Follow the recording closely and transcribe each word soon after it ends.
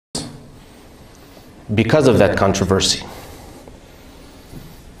because of that controversy.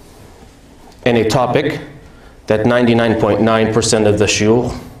 And a topic that 99.9% of the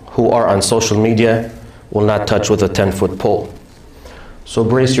shuyukh who are on social media will not touch with a 10-foot pole. So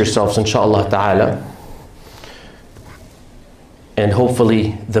brace yourselves, inshallah ta'ala. And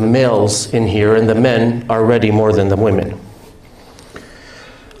hopefully the males in here and the men are ready more than the women.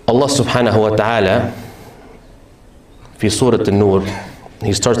 Allah subhanahu wa ta'ala, fi Surah An-Nur,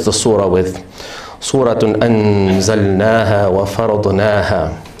 He starts the surah with Suratun anzalnaha wa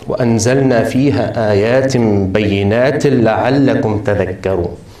faradnaha wa anzalna fiha ayatin bayyinatin la'allakum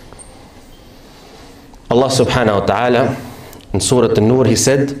tadhakkarun. Allah subhanahu wa ta'ala in Surah An-Nur, He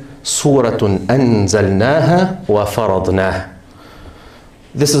said, Suratun anzalnaha wa faradnaha.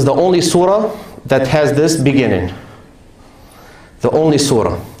 This is the only surah that has this beginning. The only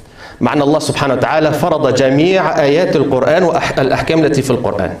surah. معنى الله سبحانه وتعالى فرض جميع آيات القرآن والأحكام التي في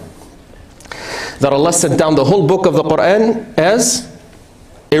القرآن. That Allah sent down the whole book of the Quran as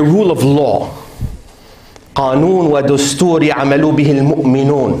a rule of law. قانون ودستور يعمل به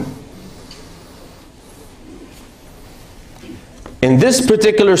المؤمنون. In this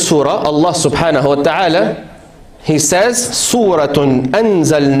particular surah, Allah subhanahu wa ta'ala, He says, Suratun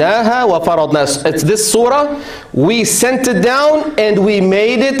anzalnaha wa faradnaha. It's this surah, we sent it down and we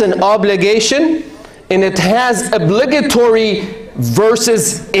made it an obligation, and it has obligatory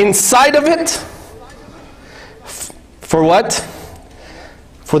verses inside of it. For what?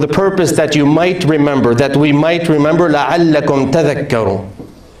 For the purpose that you might remember, that we might remember, لَعَلَّكُمْ تَذَكَّرُوا.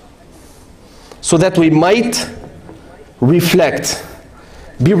 So that we might reflect,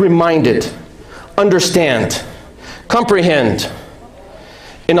 be reminded, understand, comprehend.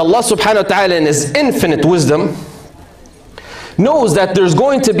 And Allah subhanahu wa ta'ala in His infinite wisdom knows that there's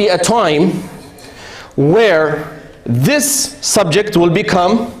going to be a time where this subject will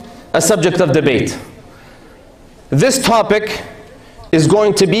become a subject of debate. This topic is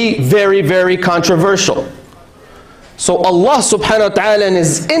going to be very, very controversial. So Allah subhanahu wa ta'ala in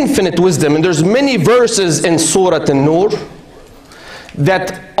His infinite wisdom, and there's many verses in Surah An-Nur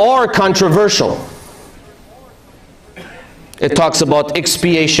that are controversial. It talks about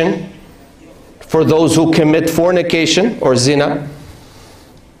expiation for those who commit fornication or zina.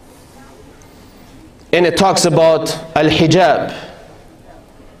 And it talks about al-hijab.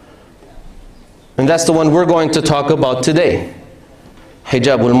 And that's the one we're going to talk about today.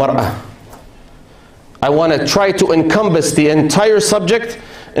 Hijab al-mar'ah. I want to try to encompass the entire subject,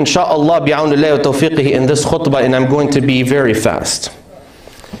 insha'Allah bi'awnillah wa tawfiqihi, in this khutbah, and I'm going to be very fast.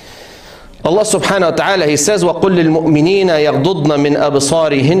 Allah subhanahu wa ta'ala, He says, وَقُلْ لِلْمُؤْمِنِينَ يَغْضُضْنَ مِنْ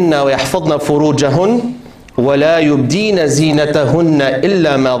أَبْصَارِهِنَّ وَيَحْفَظْنَ فُرُوجَهُنَّ وَلَا يُبْدِينَ زِينَتَهُنَّ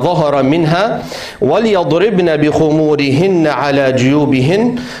إِلَّا مَا ظَهَرَ مِنْهَا وَلْيَضْرِبْنَ بِخُمُورِهِنَّ عَلَى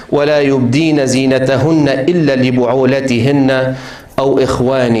جُيُوبِهِنَّ وَلَا يُبْدِينَ زِينَتَهُنَّ إِلَّا لِبُعُولَتِهِنَّ أَوْ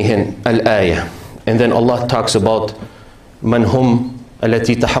إِخْوَانِهِنَّ الآية. And then Allah talks about من هم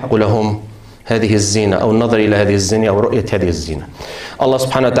التي تحق لهم هذه الزينة أو النظر إلى هذه الزينة أو رؤية هذه الزينة. Allah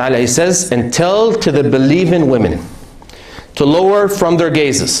subhanahu wa ta'ala, He says, and tell to the believing women to lower from their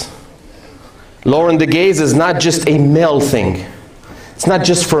gazes. Lowering the gaze is not just a male thing. It's not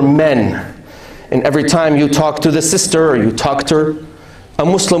just for men. And every time you talk to the sister or you talk to a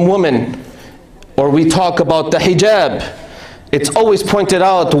Muslim woman or we talk about the hijab, it's always pointed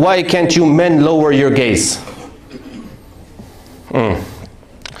out, why can't you men lower your gaze?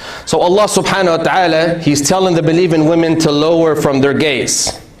 So Allah subhanahu wa ta'ala, He's telling the believing women to lower from their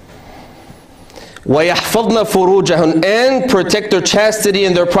gaze. وَيَحْفَظْنَ فُرُوجَهُنْ, and protect their chastity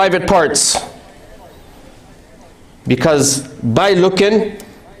in their private parts. Because by looking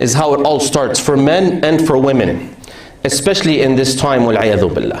is how it all starts, for men and for women, especially in this time,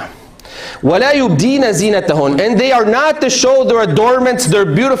 وَالْعِيَذُ بِاللَّهِ. وَلَا يُبْدِينَ زِينَتَهُنْ, and they are not to show their adornments, their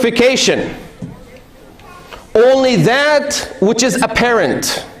beautification. Only that which is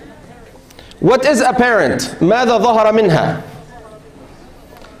apparent. What is apparent? ماذا ظهر منها?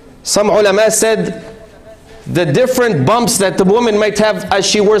 Some ulama said the different bumps that the woman might have as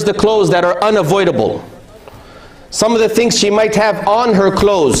she wears the clothes that are unavoidable. Some of the things she might have on her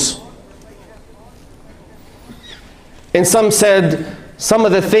clothes. And some said some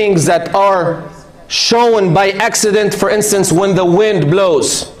of the things that are shown by accident, for instance, when the wind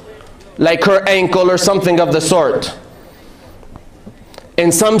blows, like her ankle or something of the sort.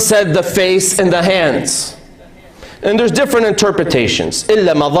 And some said the face and the hands. And there's different interpretations.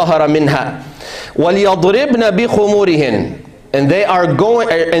 إِلَّا مَا ظَهَرَ مِنْهَا وَلْيَضْرِبْنَ بِخُمُورِهِنْ, and they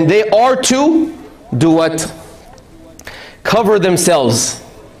are to do what? Cover themselves.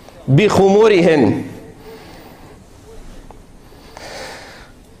 بِخُمُورِهِنْ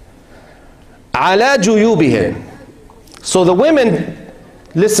عَلَى عَلَى جُيُوبِهِنْ. So the women,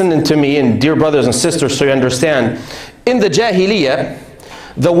 listen to me, and dear brothers and sisters, so you understand, in the Jahiliyyah,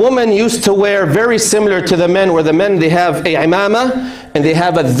 the woman used to wear very similar to the men, where the men, they have a imama and they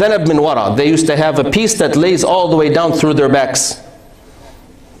have a dhanab min wara. They used to have a piece that lays all the way down through their backs.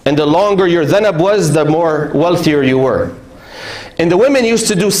 And the longer your dhanab was, the more wealthier you were. And the women used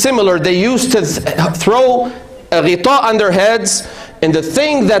to do similar. They used to throw a ghita on their heads, and the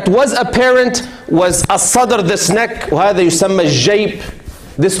thing that was apparent was as-sadr, this neck, وهذا يسمى الجيب.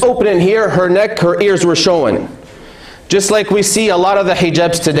 This opening here, her neck, her ears were showing. Just like we see a lot of the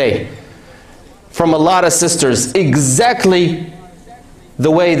hijabs today from a lot of sisters, exactly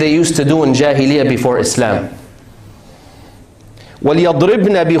the way they used to do in Jahiliyyah before Islam.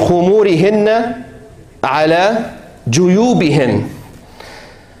 وَلْيَضْرِبْنَ بِخُمُورِهِنَّ عَلَى جُيُوبِهِنَّ.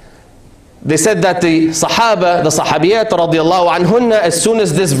 They said that the Sahaba, the Sahabiyat radiallahu anhunna, as soon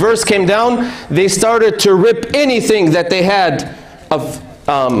as this verse came down, they started to rip anything that they had of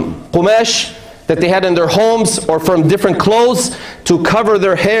qumash, that they had in their homes or from different clothes, to cover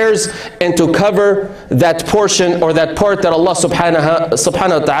their hairs and to cover that portion or that part that Allah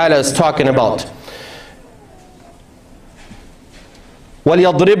subhanahu wa ta'ala is talking about.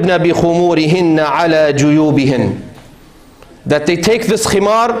 وَلْيَضْرِبْنَ بِخُمُورِهِنَّ عَلَى جُيُوبِهِنَّ. That they take this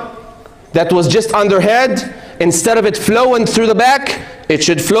khimar that was just on their head, instead of it flowing through the back, it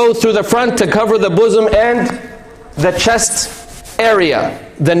should flow through the front to cover the bosom and the chest area,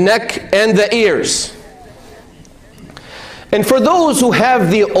 the neck and the ears. And for those who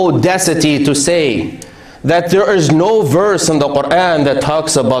have the audacity to say that there is no verse in the Quran that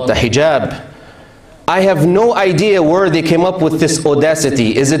talks about the hijab, I have no idea where they came up with this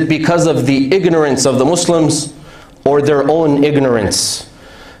audacity. Is it because of the ignorance of the Muslims or their own ignorance?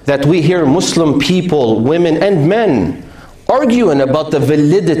 That we hear Muslim people, women and men, arguing about the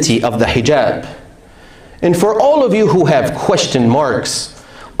validity of the hijab. And for all of you who have question marks,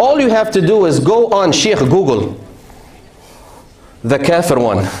 all you have to do is go on Sheikh Google, the kafir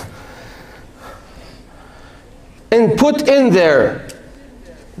one, and put in there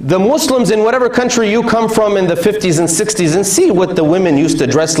the Muslims in whatever country you come from in the 50s and 60s, and see what the women used to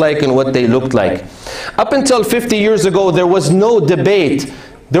dress like and what they looked like. Up until 50 years ago, there was no debate,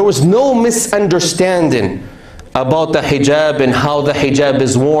 there was no misunderstanding about the hijab and how the hijab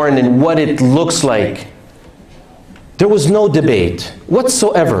is worn and what it looks like. There was no debate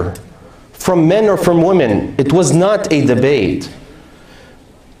whatsoever, from men or from women. It was not a debate.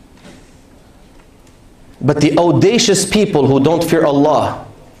 But the audacious people who don't fear Allah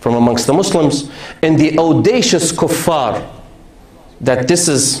from amongst the Muslims, and the audacious kuffar, that this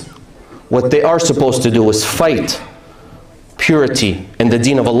is what they are supposed to do, is fight purity in the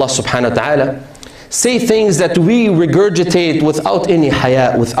deen of Allah subhanahu wa ta'ala, say things that we regurgitate without any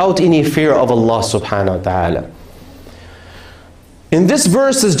haya, without any fear of Allah subhanahu wa ta'ala. And this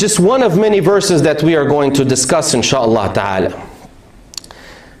verse is just one of many verses that we are going to discuss inshaAllah ta'ala.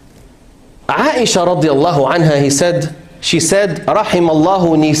 Aisha radiallahu anha, she said,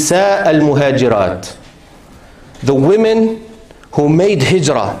 Rahimallahu nisa al-muhajirat. The women who made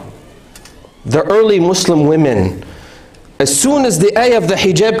hijrah, the early Muslim women, as soon as the ayah of the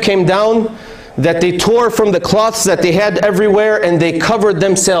hijab came down, that they tore from the cloths that they had everywhere and they covered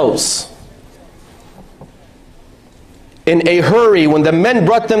themselves. In a hurry, when the men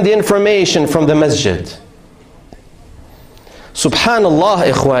brought them the information from the masjid.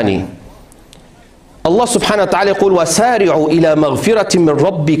 Subhanallah, ikhwani. Allah subhanahu wa ta'ala يقول وَسَارِعُوا إِلَى مَغْفِرَةٍ مِّن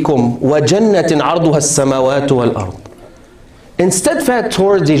رَبِّكُمْ وَجَنَّةٍ عَرْضُهَا السَّمَاوَاتُ وَالْأَرْضِ. And steadfast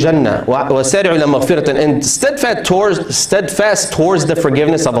towards the Jannah, وَسَارِعُوا إِلَى مَغْفِرَةٍ, and steadfast towards the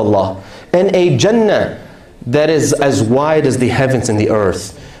forgiveness of Allah, and a Jannah that is as wide as the heavens and the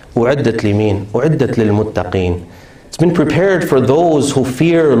earth. أُعِدَّتْ لِمِينَ أُعِدَّتْ لِلْمُتَّقِينَ. It's been prepared for those who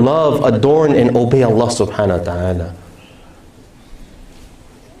fear, love, adorn, and obey Allah subhanahu wa ta'ala.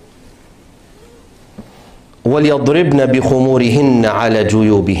 وَلْيَضْرِبْنَ بِخُمُورِهِنَّ عَلَى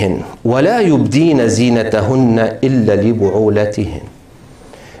جُيُوبِهِنَّ وَلَا يُبْدِينَ زِينَتَهُنَّ إِلَّا لِبُعُولَتِهِنَّ.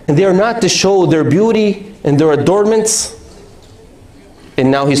 And they are not to show their beauty and their adornments. And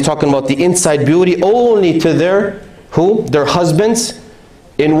now he's talking about the inside beauty only to their, who? Their husbands.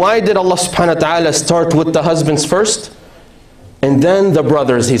 And why did Allah subhanahu wa ta'ala start with the husbands first? And then the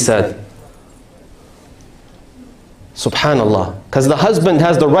brothers, he said. Subhanallah. Because the husband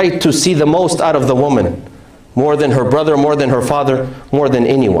has the right to see the most out of the woman. More than her brother, more than her father, more than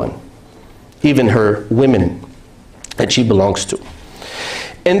anyone. Even her women that she belongs to.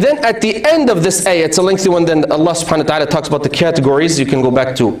 And then at the end of this ayah, it's a lengthy one, then Allah subhanahu wa ta'ala talks about the categories. You can go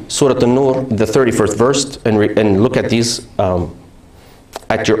back to Surah An-Nur, the 31st verse, and look at these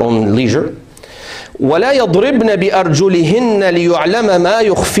at your own leisure. ولا يضربن بأرجلهن ليعلم ما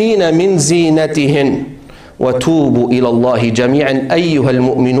يخفين من زينتهن وتوبوا إلى الله جميعا أيها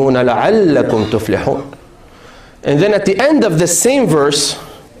المؤمنون لعلكم تفلحون. And then at the end of the same verse,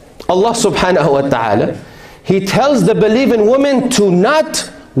 Allah subhanahu wa ta'ala, He tells the believing women to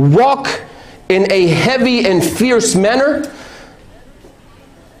not walk in a heavy and fierce manner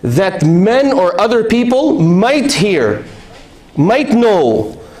that men or other people might hear, might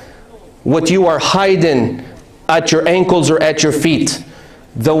know what you are hiding at your ankles or at your feet.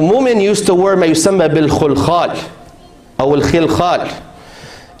 The woman used to wear ما يسمى بالخلخال أو الخلخال.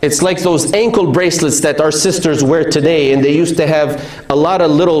 It's like those ankle bracelets that our sisters wear today, and they used to have a lot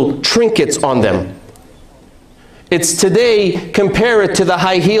of little trinkets on them. It's today, compare it to the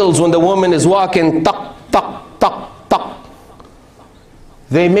high heels when the woman is walking, tuck, tuck, tuck, tuck.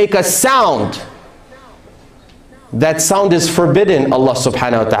 They make a sound. That sound is forbidden, Allah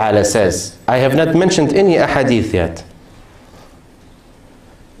subhanahu wa ta'ala says. I have not mentioned any ahadith yet.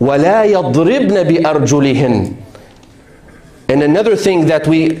 وَلَا يَضْرِبْنَ بِأَرْجُلِهِنْ. And another thing that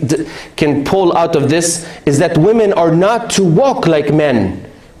we can pull out of this is that women are not to walk like men.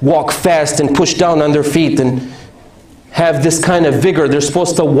 Walk fast and push down on their feet and have this kind of vigor. They're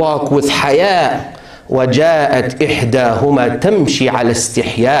supposed to walk with حياء. وَجَاءَتْ إِحْدَاهُمَا تَمْشِي عَلَى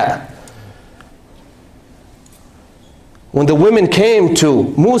اسْتِحْيَاءٍ. When the women came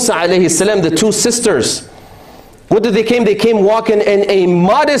to Musa alayhi salam, the two sisters, what did they came? They came walking in a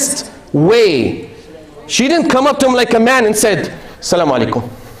modest way. She didn't come up to him like a man and said, Assalamu alaikum.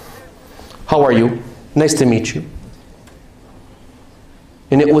 How are you? Nice to meet you.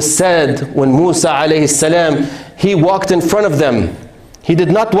 And it was said when Musa alayhi salam, he walked in front of them. He did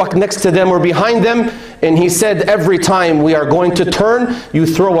not walk next to them or behind them. And he said, every time we are going to turn, you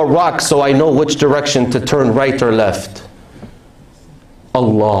throw a rock so I know which direction to turn, right or left.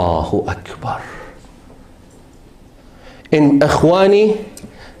 Allahu Akbar. In Ikhwani,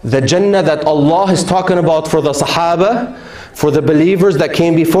 the Jannah that Allah is talking about for the Sahaba, for the believers that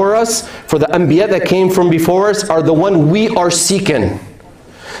came before us, for the Anbiya that came from before us, are the one we are seeking.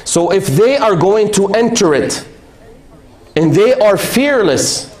 So if they are going to enter it, and they are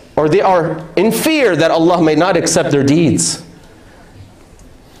fearless, or they are in fear that Allah may not accept their deeds,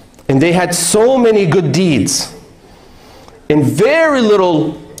 and they had so many good deeds, and very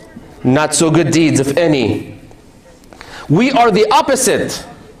little not so good deeds, if any, we are the opposite.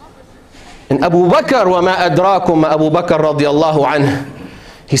 And Abu Bakr, وَمَا أَدْرَاكُمْ Abu Bakr radiallahu anh,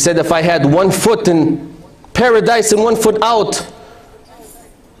 he said, if I had one foot in paradise and one foot out,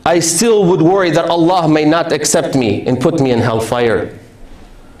 I still would worry that Allah may not accept me and put me in hellfire.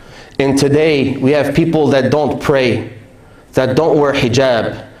 And today we have people that don't pray, that don't wear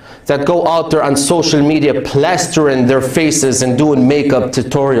hijab, that go out there on social media plastering their faces and doing makeup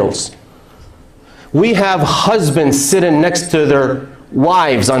tutorials. We have husbands sitting next to their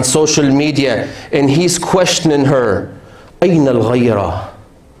wives on social media, and he's questioning her, أين الغيرة?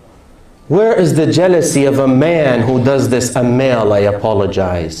 Where is the jealousy of a man who does this? A male, I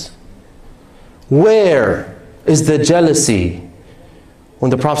apologize. Where is the jealousy? When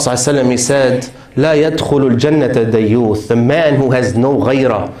the Prophet ﷺ, he said, لا يدخل الجنة ديوث. The man who has no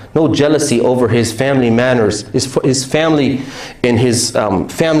غيرة, no jealousy over his family manners, his family and his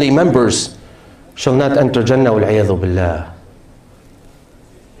family members, shall not enter Jannah wal-'iyadhu billah.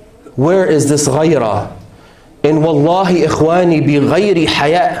 Where is this غيرة? And wallahi ikhwani, بغير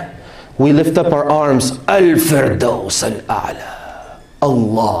حياء, we lift up our arms, الفردوس الأعلى,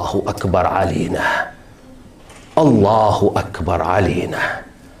 Allahu Akbar علينا, Allahu Akbar علينا,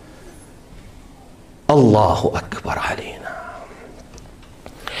 Allahu Akbar علينا.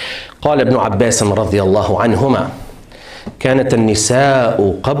 قال ابن عباس رضي الله عنهما كانت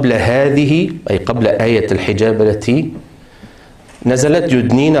النساء قبل هذه، أي قبل آية الحجاب التي نزلت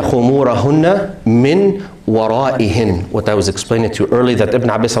يدنين خمورهن من ورائهن. What I was explaining to you earlier, that Ibn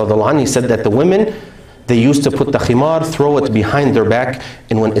Abbas radiallahu anhu, he said that the women, they used to put the khimar, throw it behind their back,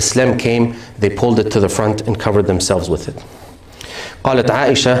 and when Islam came, they pulled it to the front and covered themselves with it. قالت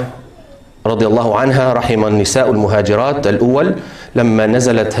عائشة رضي الله عنها رحم النساء المهاجرات الأول لما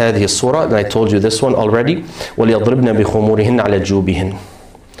نزلت هذه الصورة, and I told you this one already, وليضربن بخمورهن على جيوبهن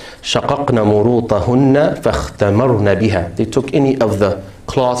شققن مروطهن فاختمرن بها. They took any of the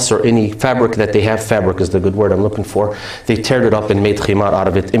cloths or any fabric that they have, fabric is the good word I'm looking for, they teared it up and made khimar out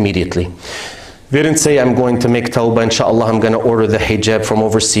of it immediately. They didn't say, I'm going to make tawbah, inshallah, I'm going to order the hijab from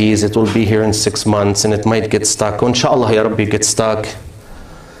overseas, it will be here in 6 months and it might get stuck. Inshallah, ya Rabbi, get stuck.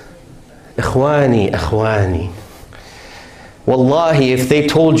 Ikhwani, Wallahi, if they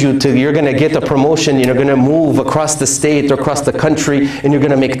told you you're going to get a promotion, you're going to move across the state or across the country, and you're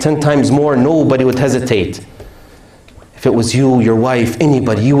going to make 10 times more, nobody would hesitate. If it was you, your wife,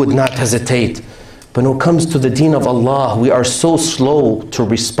 anybody, you would not hesitate. But when it comes to the deen of Allah, we are so slow to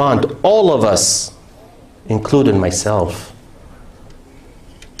respond. All of us, including myself.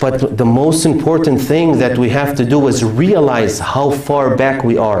 But the most important thing that we have to do is realize how far back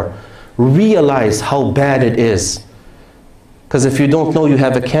we are. Realize how bad it is. Because if you don't know you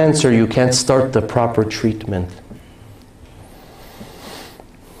have a cancer, you can't start the proper treatment.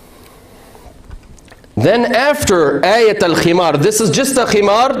 Then after ayat al-khimar, this is just a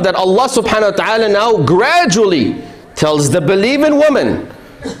khimar that Allah subhanahu wa ta'ala now gradually tells the believing woman.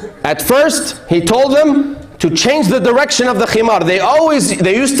 At first, He told them to change the direction of the khimar.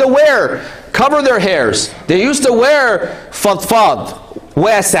 They used to cover their hairs. They used to wear fadfad,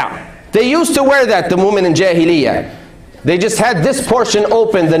 wasa'. They used to wear that, the women in Jahiliyyah. They just had this portion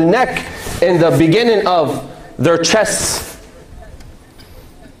open, the neck and the beginning of their chests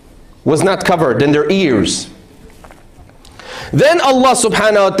was not covered, and their ears. Then Allah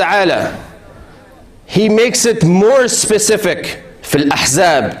subhanahu wa ta'ala, He makes it more specific في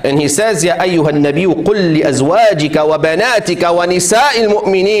الأحزاب, and He says, يا أيها النبي قل لأزواجك وبناتك ونساء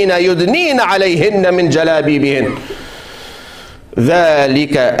المؤمنين يدنين عليهن من جلابيبهن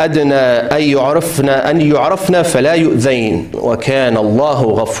ذلك أدنى أن يعرفن فلا يؤذين وكان الله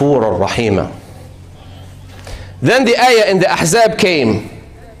غفورا رحيما. Then the ayah in the Ahzab came.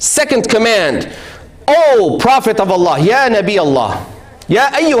 Second command, O Prophet of Allah, Ya Nabi Allah, Ya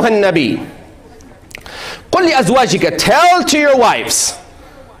Ayyuhan Nabi, قل لأزواجك, tell to your wives.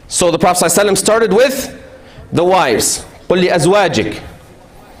 So the Prophet ﷺ started with the wives. قل لأزواجك.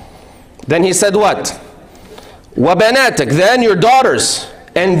 Then he said what? وَبَنَاتِكَ, then your daughters,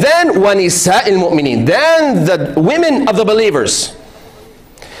 and then وَنِسَاءِ الْمُؤْمِنِينَ, then the women of the believers,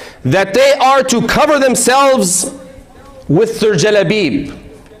 that they are to cover themselves with their jalabib.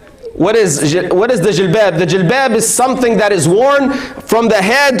 What is the jilbab? The jilbab is something that is worn from the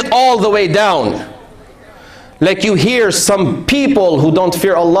head all the way down. Like you hear some people who don't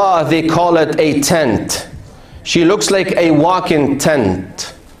fear Allah, they call it a tent. She looks like a walk-in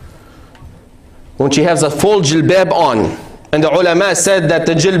tent when she has a full jilbab on. And the ulama said that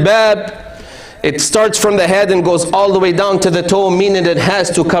the jilbab, it starts from the head and goes all the way down to the toe, meaning it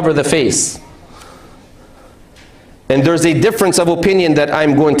has to cover the face. And there's a difference of opinion that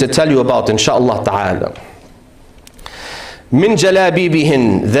I'm going to tell you about, inshallah ta'ala. من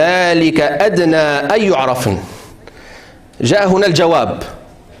جلابيبهن ذلك أدنى أن يعرفن. جاء هنا الجواب.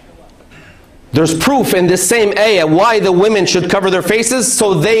 There's proof in this same ayah why the women should cover their faces,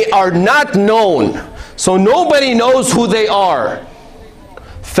 so they are not known. So nobody knows who they are.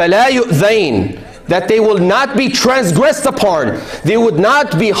 فَلَا يُؤْذَيْنَ, that they will not be transgressed upon. They would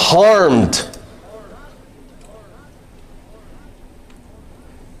not be harmed.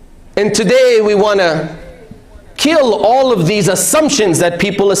 And today we want to kill all of these assumptions that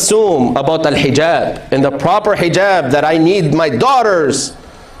people assume about al-hijab and the proper hijab, that I need my daughters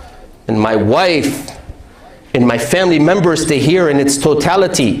and my wife and my family members to hear in its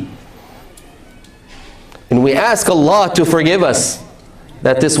totality. And we ask Allah to forgive us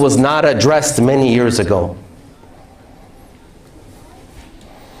that this was not addressed many years ago.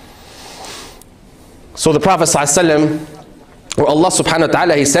 So the Prophet ﷺ, or Allah subhanahu wa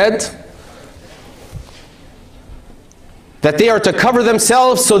ta'ala, He said that they are to cover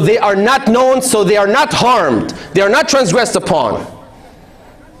themselves so they are not known, so they are not harmed, they are not transgressed upon.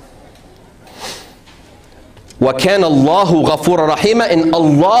 وَكَانَ اللَّهُ غَفُورًا رَحِيمًا, and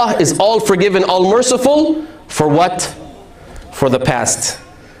Allah is all forgiven, all merciful. For what? For the past,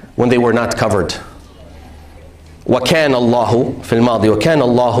 when they were not covered. وَكَانَ اللَّهُ فِي الْمَاضِي وَكَانَ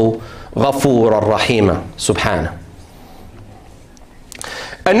اللَّهُ غَفُورًا رَحِيمًا. Subhanah.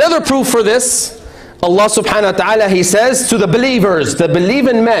 Another proof for this, Allah subhanahu wa ta'ala, He says to the believers, the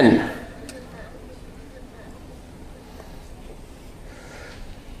believing men,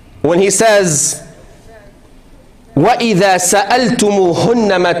 when He says, وَإِذَا سَأَلْتُمُوهُنَّ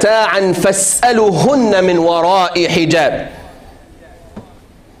مَتَاعًا فَاسْأَلُوهُنَّ مِنْ وَرَاءِ حِجَابٍ.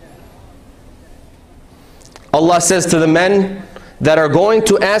 Allah says to the men that are going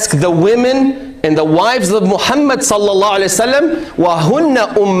to ask the women and the wives of Muhammad sallallahu alaihi wasallam, وَهُنَّ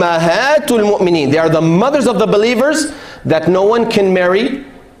أُمَّهَاتُ الْمُؤْمِنِينَ, they are the mothers of the believers that no one can marry,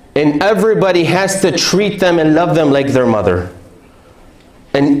 and everybody has to treat them and love them like their mother.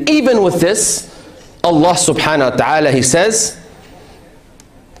 And even with this, Allah subhanahu wa ta'ala, He says,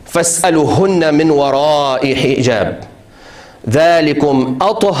 فَاسْأَلُهُنَّ مِنْ وَرَاءِ حِجَابٍ ذَلِكُمْ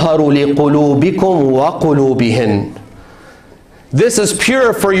أَطْهَرُ لِقُلُوبِكُمْ وَقُلُوبِهِنْ. This is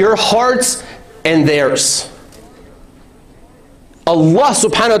pure for your hearts and theirs. Allah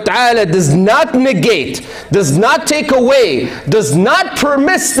subhanahu wa ta'ala does not negate, does not take away, does not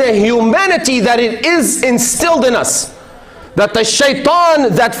permit the humanity that it is instilled in us. That the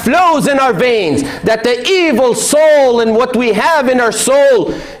shaitan that flows in our veins, that the evil soul and what we have in our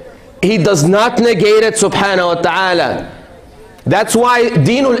soul, he does not negate it subhanahu wa ta'ala. That's why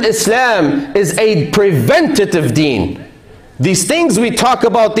Deenul Islam is a preventative deen. These things we talk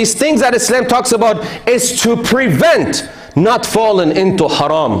about, these things that Islam talks about, is to prevent not falling into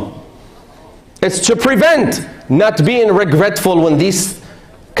haram. It's to prevent not being regretful when these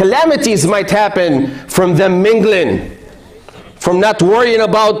calamities might happen from them mingling, from not worrying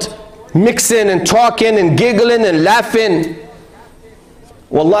about mixing and talking and giggling and laughing.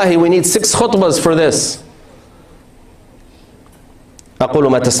 Wallahi, we need 6 khutbahs for this. أقول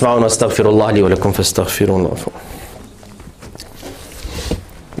ما تسمعون واستغفر الله لي ولكم فاستغفروه.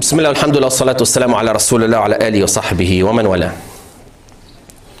 بسم الله والحمد لله والصلاة والسلام على رسول الله وعلى آله وصحبه ومن والاه.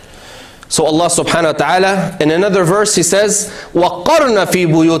 So Allah subhanahu wa ta'ala, in another verse he says, وَقَرْنَ فِي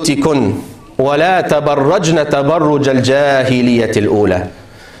بُيُوتِكُنْ وَلَا تَبَرَّجْنَ تَبَرُّجَ الْجَاهِلِيَّةِ الْأُولَى.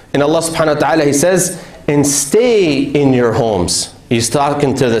 In Allah subhanahu wa ta'ala he says, and stay in your homes. He's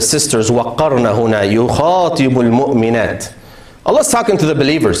talking to the sisters, وَقَرْنَ هُنَا يُخَاطِبُ الْمُؤْمِنَاتِ. Allah's talking to the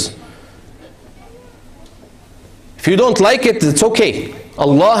believers. If you don't like it, it's okay.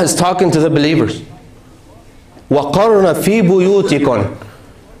 Allah is talking to the believers. وَقَرْنَ فِي بُيُوتِكُنْ.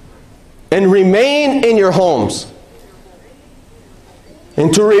 And remain in your homes.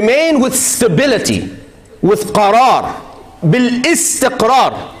 And to remain with stability, with qarar,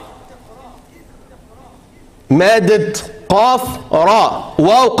 bil-istiqrar. Madad, qaf, ra,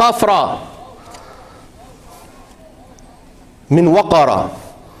 waw, qaf, ra. Min waqara.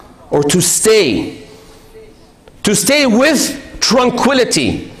 Or to stay. To stay with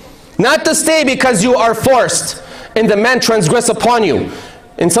tranquility. Not to stay because you are forced and the man transgress upon you.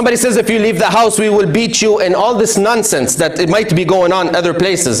 And somebody says, if you leave the house, we will beat you, and all this nonsense that it might be going on other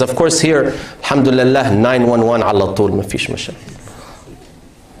places. Of course, here, alhamdulillah, 911 ala طول, ما فيش مشاكل.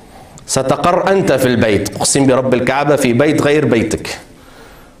 ستقر أنت في البيت. أقسم برب الكعبة في بيت غير بيتك.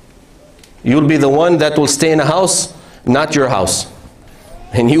 You'll be the one that will stay in a house, not your house.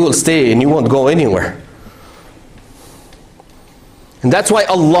 And you will stay and you won't go anywhere. And that's why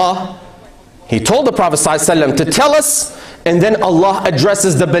Allah, He told the Prophet ﷺ to tell us, and then Allah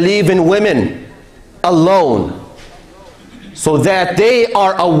addresses the believing women alone, so that they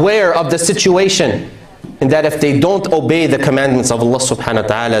are aware of the situation, and that if they don't obey the commandments of Allah subhanahu wa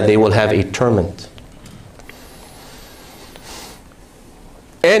ta'ala, they will have a torment.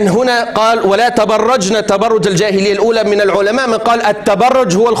 And هنا قال ولا تبرجن تبرج الجاهلية الأولى. من العلماء من قال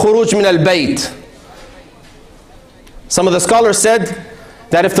التبرج هو الخروج من البيت. Some of the scholars said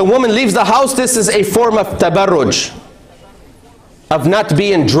that if the woman leaves the house, this is a form of tabarruj, of not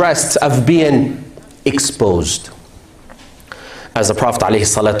being dressed, of being exposed. As the Prophet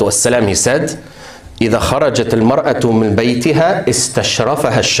ﷺ, he said, إذا خرجت المرأة من بيتها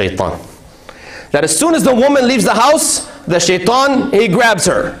استشرفها الشيطان. That as soon as the woman leaves the house, the shaitan, he grabs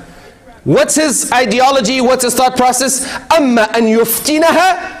her. What's his ideology? What's his thought process? أما أن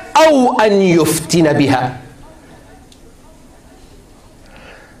يفتنها أو أن يفتن بها.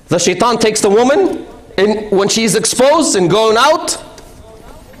 The shaitan takes the woman, and when she's exposed and going out,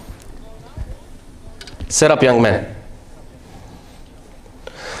 sit up, young man.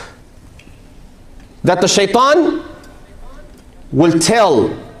 That the shaitan will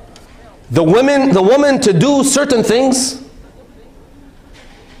tell the woman to do certain things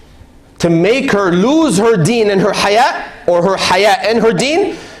to make her lose her deen and her haya, or her haya and her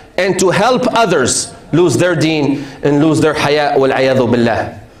deen, and to help others lose their deen and lose their haya, wal ayadhu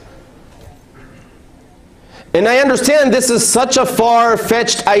billah. And I understand this is such a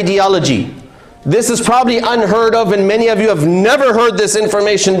far-fetched ideology. This is probably unheard of, and many of you have never heard this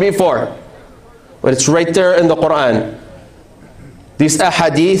information before. But it's right there in the Quran. These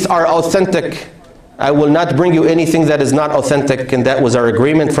ahadith are authentic. I will not bring you anything that is not authentic, and that was our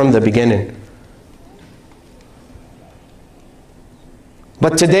agreement from the beginning.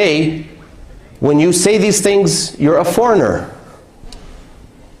 But today, when you say these things, you're a foreigner.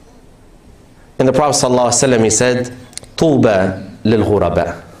 And the Prophet ﷺ, he said, Tuba lil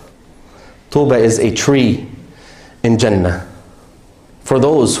ghuraba. Tuba is a tree in Jannah for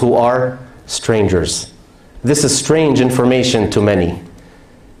those who are strangers. This is strange information to many.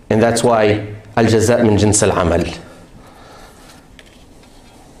 And that's why al-jaza' min jins al-amal.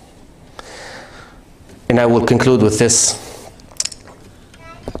 And I will conclude with this.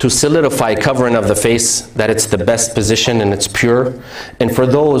 to solidify covering of the face, that it's the best position and it's pure. And for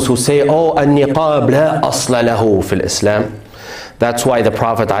those who say, oh, النقاب لا أصل له في الإسلام, that's why the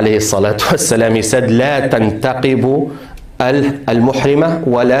Prophet ﷺ, he said, لا تنتقب المحرمة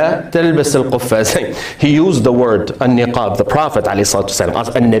ولا تلبس القفازين. He used the word النقاب. The Prophet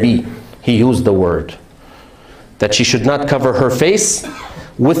ﷺ, النبي, he used the word that she should not cover her face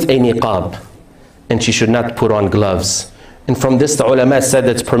with a niqab, and she should not put on gloves. And from this, the ulama said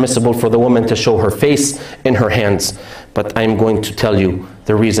it's permissible for the woman to show her face and her hands. But I'm going to tell you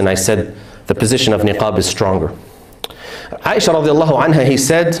the reason I said the position of niqab is stronger. Aisha radiallahu anha, he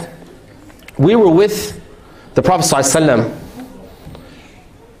said, we were with the Prophet ﷺ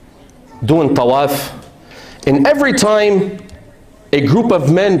doing tawaf, and every time a group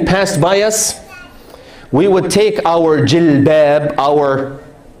of men passed by us, we would take our jilbab, our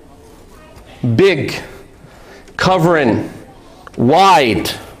big covering, wide,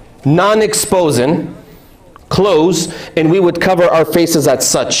 non-exposing clothes, and we would cover our faces as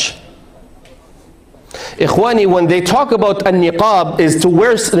such. Ikhwani, when they talk about a niqab, is to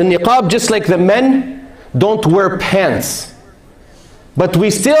wear the niqab just like the men don't wear pants. But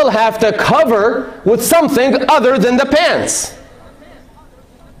we still have to cover with something other than the pants.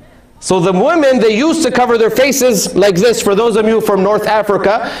 So the women, they used to cover their faces like this. For those of you from North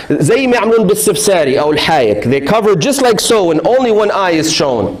Africa, زي ما يعملون بالسفساري أو الحايك. They cover just like so, and only one eye is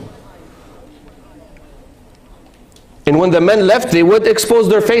shown. And when the men left, they would expose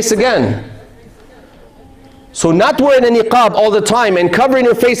their face again. So not wearing a niqab all the time and covering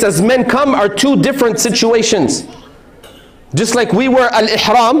your face as men come are two different situations. Just like we wear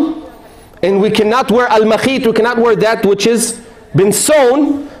al-ihram, and we cannot wear al-makhit, we cannot wear that which has been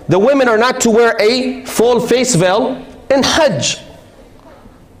sewn. The women are not to wear a full face veil in Hajj.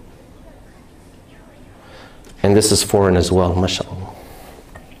 And this is foreign as well, mashallah.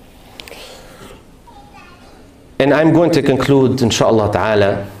 And I'm going to conclude, inshaAllah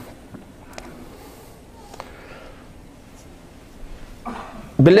ta'ala.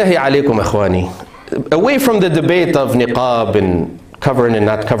 Billahi alaykum akhwani. Away from the debate of niqab and covering and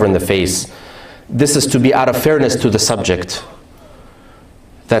not covering the face, this is to be out of fairness to the subject.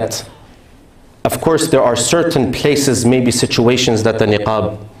 That, of course, there are certain places, maybe situations that the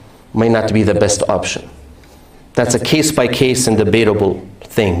niqab may not be the best option. That's a case-by-case and debatable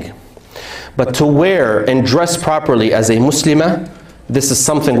thing. But to wear and dress properly as a Muslimah, this is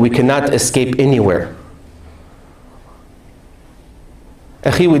something we cannot escape anywhere.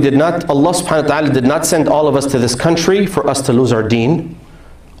 Akhi, we did not, Allah subhanahu wa ta'ala did not send all of us to this country for us to lose our deen,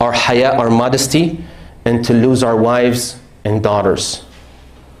 our haya, our modesty, and to lose our wives and daughters.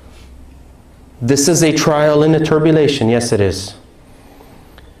 This is a trial and a tribulation, yes it is.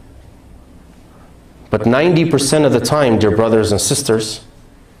 But 90% of the time, dear brothers and sisters,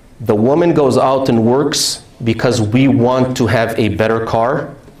 the woman goes out and works because we want to have a better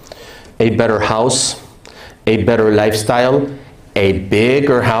car, a better house, a better lifestyle, a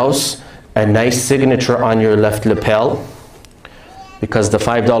bigger house, a nice signature on your left lapel, because the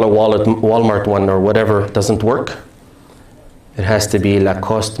 $5 Walmart one or whatever doesn't work. It has to be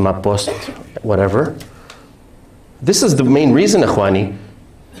Lacoste, Mapost, whatever. This is the main reason, Ikhwani.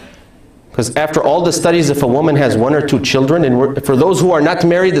 Because after all the studies, if a woman has 1 or 2 children, and for those who are not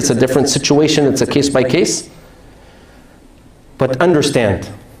married, it's a different situation, it's a case by case. But understand,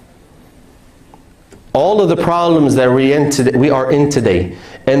 all of the problems that we are in today,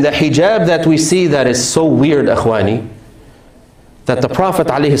 and the hijab that we see that is so weird, Akhwani, that the Prophet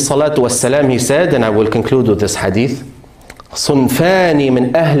ﷺ, he said, and I will conclude with this hadith, صنفان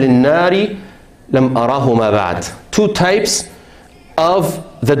من أهل النار لم أراهما بعد. 2 types of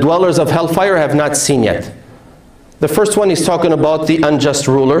the dwellers of hellfire have not seen yet. The first one is talking about the unjust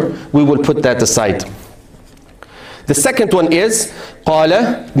ruler. We will put that aside. The second one is قال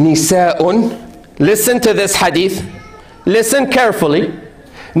نساء. Listen to this hadith. Listen carefully.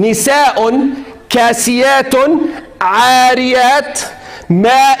 نساء كاسيات عاريات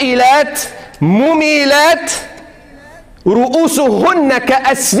مائلات مميلات رؤوسهن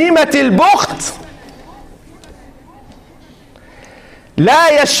كأسنمة البخت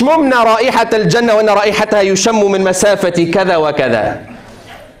لا يشممن رائحة الجنة وأن رائحتها يشم من مسافة كذا وكذا.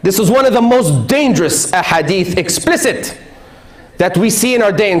 This is one of the most dangerous ahadith, explicit, that we see in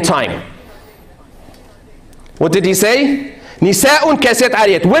our day and time. What did he say? Nisa'un kasiyat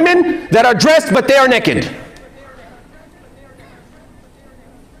ariyat. Women that are dressed but they are naked.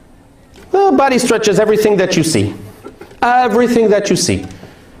 The body stretches, everything that you see. Everything that you see.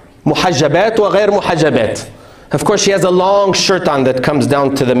 Muhajjabat wa ghair muhajjabat. Of course, she has a long shirt on that comes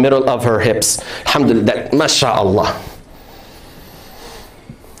down to the middle of her hips. Alhamdulillah, mashallah.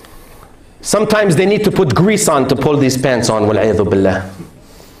 Sometimes they need to put grease on to pull these pants on. Wal-'iyadhu billah.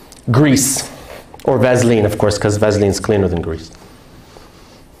 Grease. Or Vaseline, of course, because Vaseline is cleaner than grease.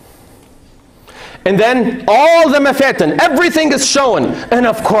 And then all the mafatan, everything is shown. And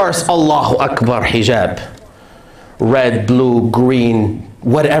of course, Allahu Akbar, hijab. Red, blue, green,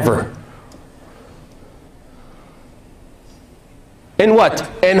 whatever. In what?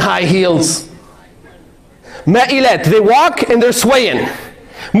 In high heels. Ma'ilat, they walk and they're swaying.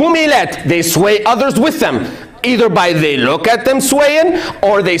 Mumilat, they sway others with them. Either by they look at them swaying,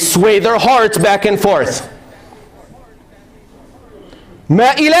 or they sway their hearts back and forth.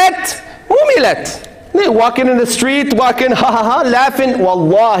 Ma'ilat, mumilat. They walking in the street, walking, ha ha ha, laughing.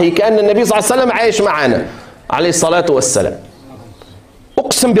 Wallahi, كأن النبي صلى الله عليه وسلم عايش معنا. عليه الصلاة والسلام.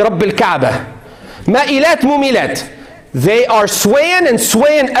 أقسم برب الكعبة. مائلات مميلات. They are swaying and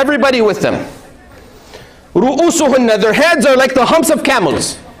swaying everybody with them. رؤوسهن, their heads are like the humps of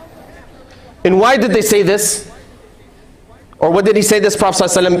camels. And why did they say this? Or what did he say this, Prophet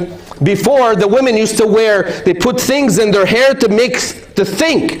ﷺ? Before, the women used to wear, they put things in their hair to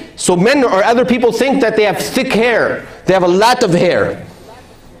think. So men or other people think that they have thick hair. They have a lot of hair.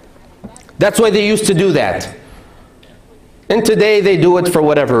 That's why they used to do that. And today they do it for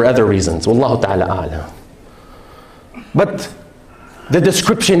whatever other reasons. Wallahu ta'ala a'lam. But the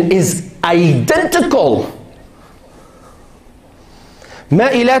description is identical.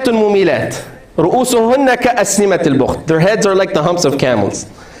 مائلات مميلات رؤوسهن كأسنمة البخت. Their heads are like the humps of camels.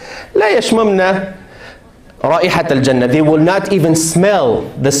 لا يشممن رائحة الجنة. They will not even smell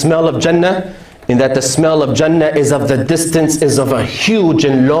the smell of Jannah, in that the smell of Jannah is of the distance, is of a huge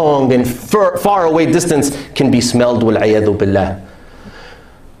and long and far away distance, can be smelled. وَالْعِيَاذُ بِاللَّهِ.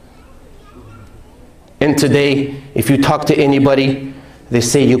 And today, if you talk to anybody, they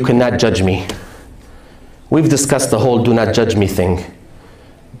say, you cannot judge me. We've discussed the whole do not judge me thing.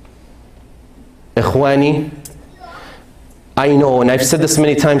 Ikhwani, I know, and I've said this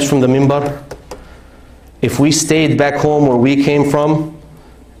many times from the minbar, if we stayed back home where we came from,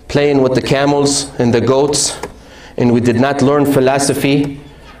 playing with the camels and the goats, and we did not learn philosophy,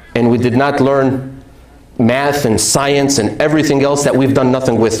 and we did not learn math and science and everything else that we've done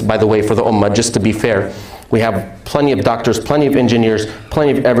nothing with, by the way, for the ummah, just to be fair. We have plenty of doctors, plenty of engineers,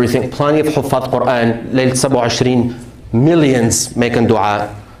 plenty of everything, plenty of huffaz Quran, Layl 27, millions making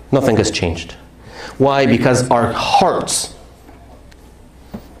dua. Nothing has changed. Why? Because our hearts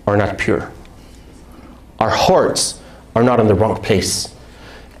are not pure. Our hearts are not in the wrong place.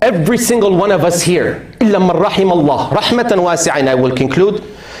 Every single one of us here, إِلَّا مَنْ رَحِمَ اللَّهِ رَحْمَةً وَاسِعًا, and I will conclude,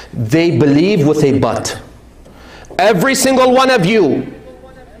 they believe with a but. Every single one of you,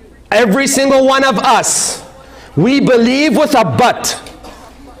 every single one of us, we believe with a but.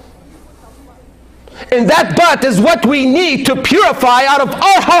 And that but is what we need to purify out of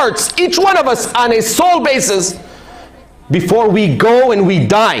our hearts, each one of us on a soul basis, before we go and we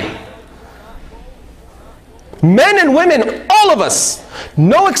die. Men and women, all of us,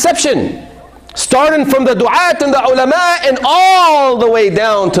 no exception, starting from the du'at and the ulama and all the way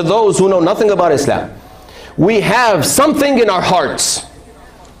down to those who know nothing about Islam. We have something in our hearts.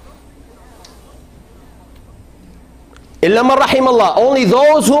 إِلَّا مَنْ رَحِمَ اللَّهِ, only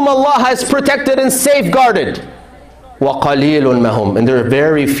those whom Allah has protected and safeguarded. وَقَلِيلٌ مَهُمْ, and there are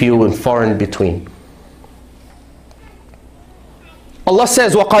very few and far in between. Allah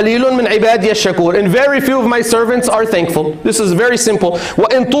says, وَقَلِيلٌ مِنْ عِبَادِيَ الشَّكُورِ, and very few of my servants are thankful. This is very simple.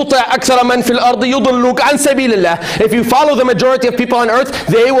 وَإِن تُطِعْ أَكْثَرَ مَنْ فِي الْأَرْضِ يُضِلُّكَ عَنْ سَبِيلِ اللَّهِ, if you follow the majority of people on earth,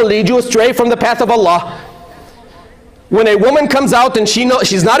 they will lead you astray from the path of Allah. When a woman comes out and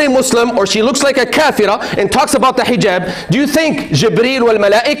she's not a Muslim, or she looks like a kafira and talks about the hijab, do you think Jibreel wal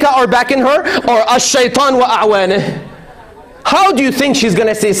malaika are backing her, or ash-shaytan wa a'waneh? How do you think she's going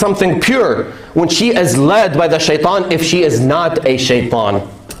to say something pure when she is led by the shaitan if she is not a shaitan?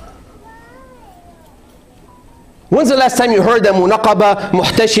 When's the last time you heard a munaqaba,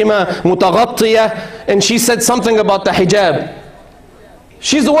 muhtashima, mutaghattiya, and she said something about the hijab?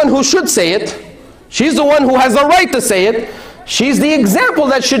 She's the one who should say it. She's the one who has the right to say it. She's the example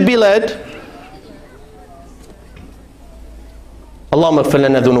that should be led. اللهم اغفر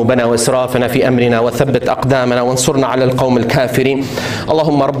لنا ذنوبنا وإسرافنا في أمرنا وثبت أقدامنا وانصرنا على القوم الكافرين.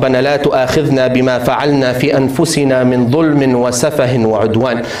 اللهم ربنا لا تؤاخذنا بما فعلنا في أنفسنا من ظلم وسفه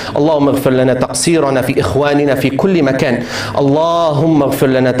وعدوان. اللهم اغفر لنا تقصيرنا في إخواننا في كل مكان. اللهم اغفر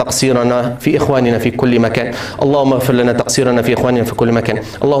لنا تقصيرنا في إخواننا في كل مكان. اللهم اغفر لنا تقصيرنا في إخواننا في كل مكان.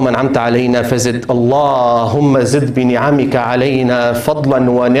 اللهم أنعمت علينا فزد. اللهم زد بنعمك علينا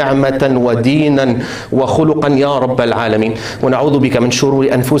فضلا ونعمة ودينا وخلقا يا رب العالمين. ونعوذ بك من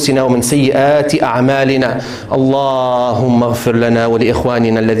شرور أنفسنا ومن سيئات أعمالنا. اللهم اغفر لنا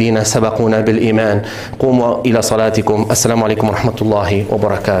ولإخواننا الذين سبقونا بالإيمان. قوموا إلى صلاتكم. السلام عليكم ورحمة الله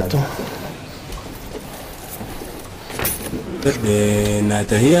وبركاته.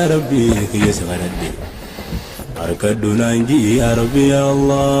 يا ربي كي سغردي أركضنا نجي يا ربي يا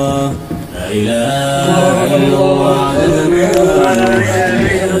الله. لا إله إلا الله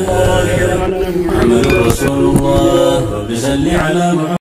محمد رسول الله. رب صل على محمد.